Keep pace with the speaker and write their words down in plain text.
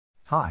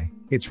Hi,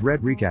 it's Red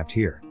Recapped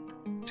here.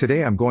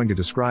 Today I'm going to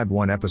describe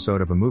one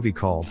episode of a movie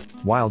called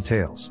Wild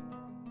Tales.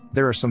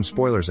 There are some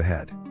spoilers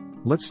ahead.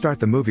 Let's start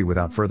the movie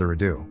without further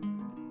ado.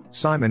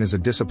 Simon is a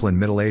disciplined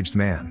middle-aged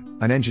man,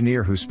 an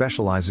engineer who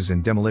specializes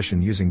in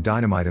demolition using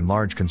dynamite in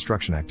large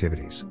construction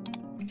activities.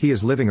 He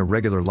is living a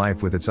regular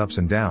life with its ups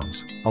and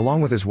downs,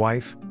 along with his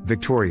wife,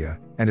 Victoria,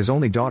 and his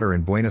only daughter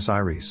in Buenos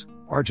Aires,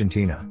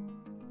 Argentina.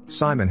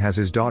 Simon has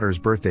his daughter's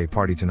birthday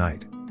party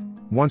tonight.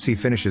 Once he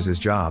finishes his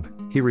job,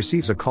 he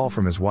receives a call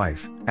from his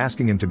wife,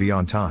 asking him to be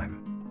on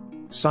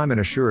time. Simon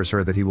assures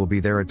her that he will be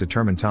there at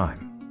determined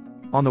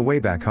time. On the way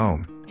back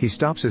home, he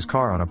stops his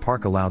car on a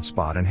park-allowed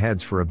spot and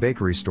heads for a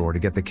bakery store to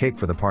get the cake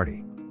for the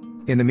party.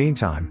 In the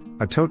meantime,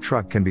 a tow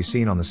truck can be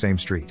seen on the same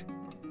street.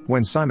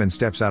 When Simon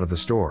steps out of the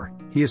store,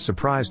 he is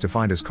surprised to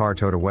find his car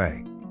towed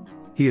away.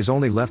 He is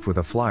only left with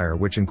a flyer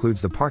which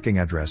includes the parking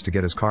address to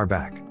get his car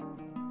back.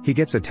 He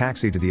gets a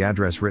taxi to the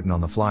address written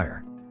on the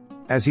flyer.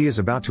 As he is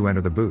about to enter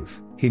the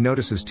booth, he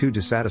notices two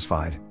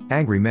dissatisfied,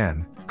 angry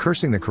men,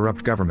 cursing the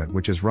corrupt government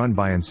which is run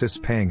by insists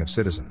paying of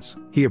citizens.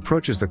 He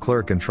approaches the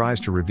clerk and tries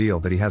to reveal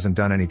that he hasn't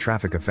done any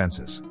traffic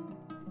offenses.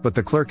 But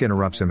the clerk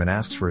interrupts him and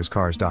asks for his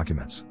car's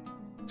documents.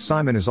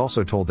 Simon is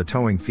also told the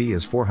towing fee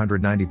is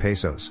 490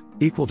 pesos,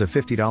 equal to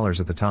 $50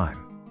 at the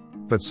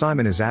time. But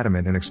Simon is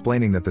adamant in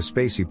explaining that the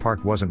space he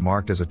parked wasn't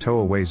marked as a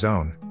tow-away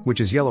zone,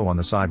 which is yellow on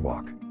the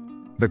sidewalk.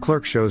 The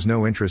clerk shows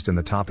no interest in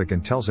the topic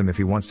and tells him if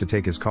he wants to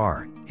take his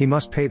car, he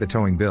must pay the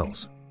towing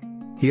bills.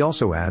 He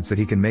also adds that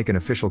he can make an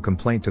official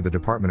complaint to the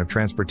Department of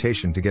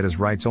Transportation to get his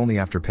rights only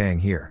after paying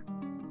here.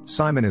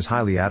 Simon is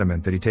highly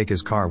adamant that he take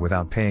his car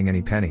without paying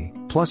any penny,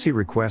 plus he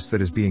requests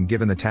that is being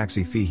given the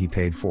taxi fee he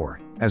paid for,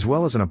 as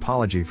well as an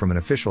apology from an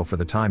official for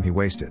the time he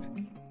wasted.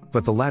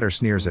 But the latter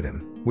sneers at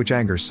him, which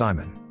angers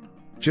Simon.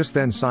 Just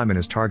then Simon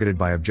is targeted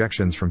by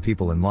objections from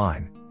people in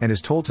line, and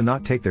is told to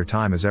not take their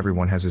time as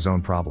everyone has his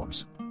own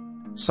problems.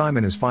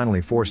 Simon is finally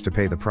forced to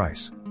pay the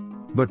price.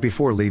 But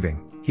before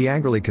leaving, he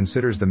angrily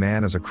considers the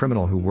man as a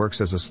criminal who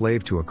works as a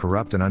slave to a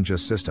corrupt and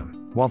unjust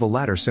system, while the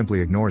latter simply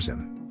ignores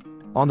him.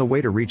 On the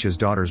way to reach his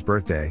daughter's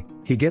birthday,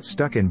 he gets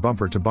stuck in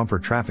bumper-to-bumper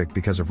traffic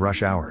because of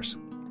rush hours.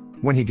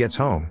 When he gets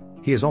home,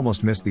 he has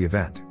almost missed the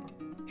event.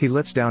 He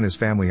lets down his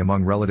family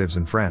among relatives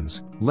and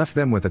friends, left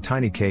them with a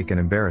tiny cake and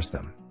embarrassed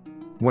them.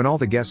 When all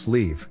the guests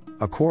leave,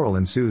 a quarrel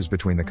ensues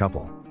between the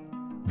couple.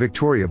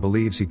 Victoria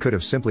believes he could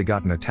have simply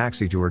gotten a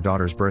taxi to her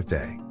daughter's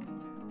birthday.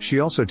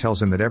 She also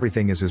tells him that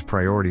everything is his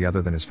priority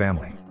other than his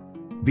family.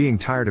 Being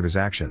tired of his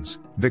actions,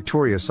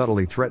 Victoria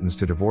subtly threatens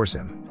to divorce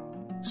him.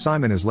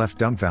 Simon is left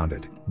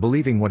dumbfounded,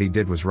 believing what he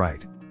did was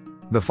right.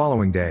 The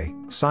following day,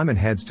 Simon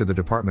heads to the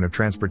Department of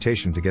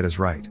Transportation to get his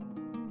right.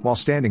 While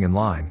standing in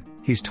line,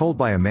 he's told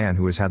by a man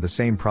who has had the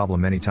same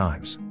problem many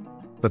times.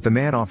 But the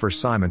man offers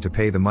Simon to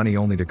pay the money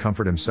only to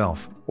comfort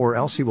himself, or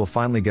else he will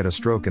finally get a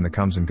stroke in the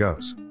comes and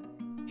goes.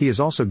 He is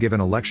also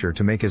given a lecture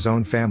to make his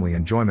own family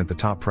enjoyment the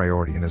top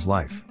priority in his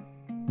life.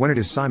 When it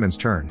is Simon's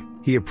turn,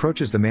 he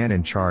approaches the man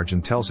in charge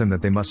and tells him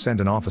that they must send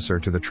an officer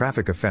to the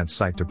traffic offense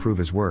site to prove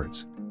his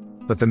words.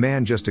 But the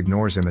man just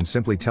ignores him and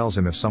simply tells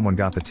him if someone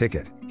got the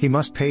ticket, he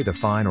must pay the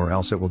fine or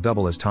else it will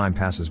double as time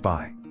passes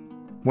by.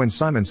 When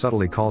Simon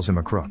subtly calls him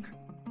a crook,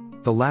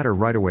 the latter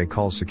right away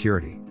calls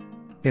security.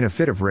 In a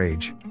fit of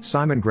rage,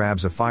 Simon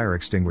grabs a fire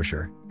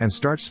extinguisher and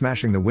starts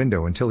smashing the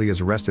window until he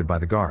is arrested by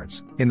the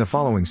guards. In the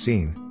following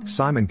scene,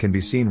 Simon can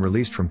be seen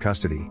released from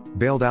custody,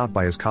 bailed out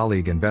by his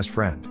colleague and best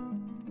friend.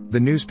 The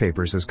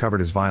newspapers has covered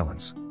his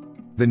violence.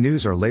 The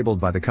news are labeled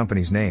by the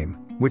company's name,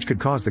 which could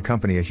cause the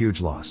company a huge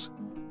loss.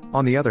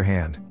 On the other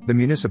hand, the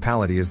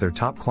municipality is their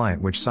top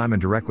client which Simon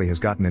directly has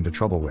gotten into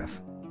trouble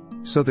with.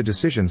 So the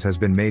decisions has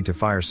been made to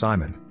fire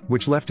Simon,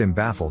 which left him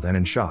baffled and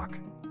in shock.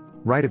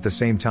 Right at the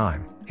same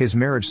time, his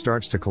marriage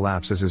starts to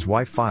collapse as his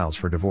wife files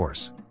for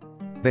divorce.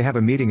 They have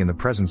a meeting in the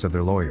presence of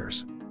their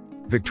lawyers.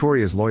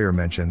 Victoria's lawyer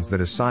mentions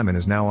that as Simon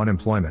is now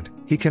unemployment,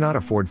 he cannot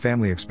afford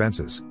family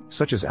expenses,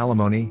 such as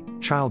alimony,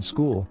 child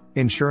school,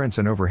 insurance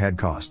and overhead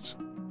costs.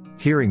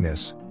 Hearing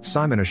this,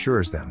 Simon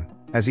assures them,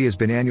 as he has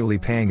been annually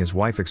paying his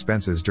wife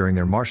expenses during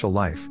their martial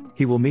life,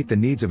 he will meet the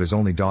needs of his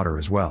only daughter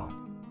as well.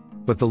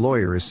 But the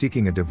lawyer is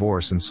seeking a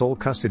divorce and sole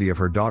custody of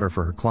her daughter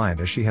for her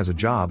client as she has a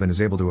job and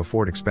is able to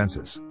afford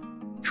expenses.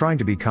 Trying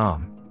to be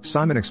calm,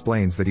 Simon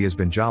explains that he has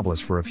been jobless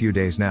for a few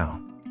days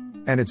now.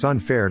 And it's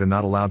unfair to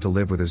not allowed to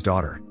live with his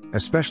daughter,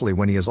 especially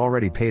when he has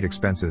already paid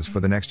expenses for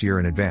the next year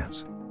in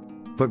advance.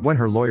 But when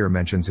her lawyer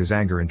mentions his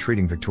anger in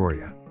treating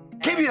Victoria.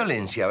 ¿Qué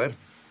violencia? A ver.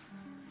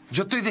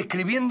 Yo estoy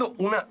describiendo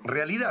una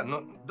realidad,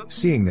 no.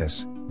 Seeing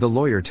this, the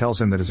lawyer tells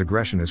him that his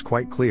aggression is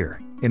quite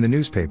clear, in the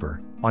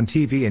newspaper, on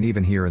TV and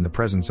even here in the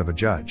presence of a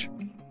judge.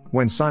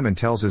 When Simon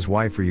tells his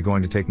wife, "Are you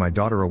going to take my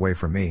daughter away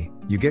from me?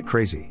 You get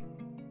crazy."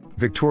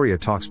 Victoria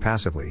talks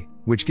passively,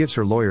 which gives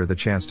her lawyer the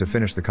chance to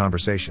finish the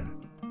conversation.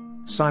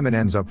 Simon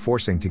ends up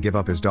forcing to give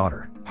up his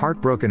daughter.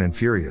 Heartbroken and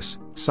furious,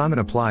 Simon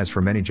applies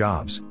for many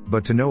jobs,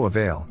 but to no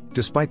avail,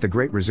 despite the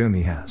great resume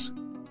he has.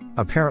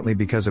 Apparently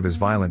because of his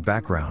violent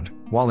background,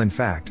 while in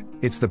fact,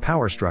 it's the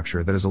power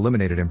structure that has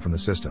eliminated him from the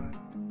system.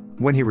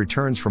 When he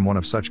returns from one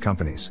of such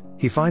companies,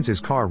 he finds his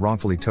car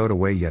wrongfully towed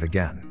away yet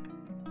again.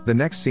 The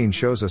next scene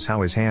shows us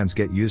how his hands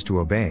get used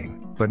to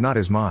obeying, but not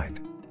his mind.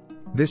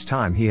 This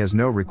time he has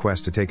no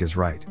request to take his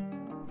right.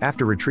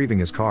 After retrieving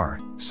his car,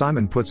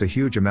 Simon puts a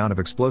huge amount of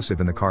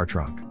explosive in the car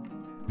trunk.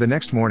 The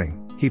next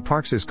morning, he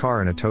parks his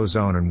car in a tow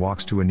zone and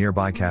walks to a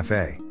nearby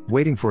cafe,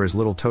 waiting for his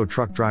little tow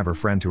truck driver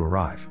friend to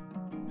arrive.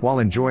 While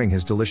enjoying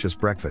his delicious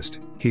breakfast,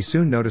 he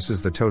soon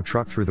notices the tow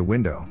truck through the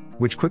window,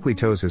 which quickly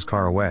tows his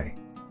car away.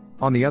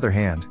 On the other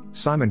hand,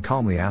 Simon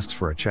calmly asks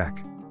for a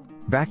check.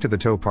 Back to the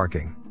tow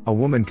parking, a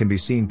woman can be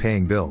seen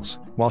paying bills,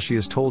 while she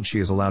is told she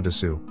is allowed to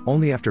sue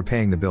only after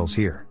paying the bills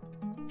here.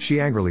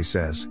 She angrily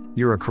says,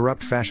 "You're a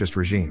corrupt fascist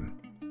regime."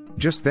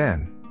 Just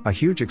then, a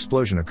huge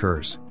explosion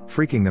occurs,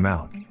 freaking them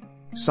out.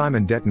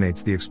 Simon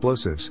detonates the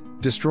explosives,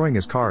 destroying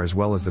his car as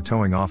well as the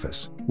towing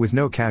office, with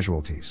no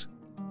casualties.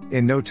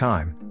 In no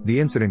time,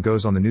 the incident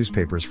goes on the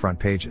newspaper's front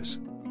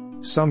pages.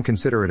 Some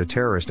consider it a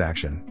terrorist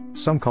action,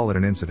 some call it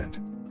an incident.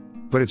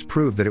 But it's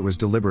proved that it was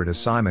deliberate, as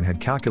Simon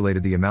had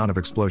calculated the amount of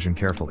explosion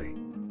carefully.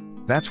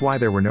 That's why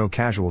there were no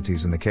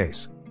casualties in the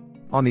case.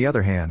 On the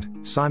other hand,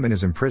 Simon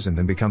is imprisoned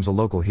and becomes a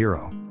local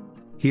hero.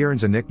 He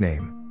earns a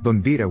nickname,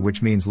 Bombita,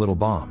 which means little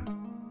bomb.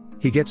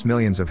 He gets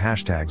millions of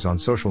hashtags on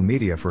social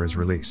media for his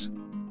release.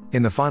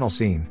 In the final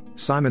scene,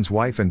 Simon's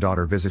wife and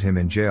daughter visit him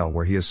in jail,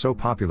 where he is so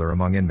popular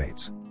among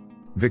inmates.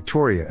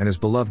 Victoria and his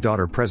beloved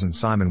daughter present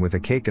Simon with a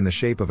cake in the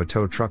shape of a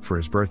tow truck for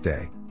his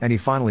birthday, and he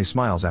finally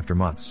smiles after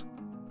months.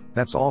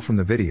 That's all from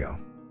the video.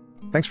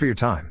 Thanks for your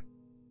time.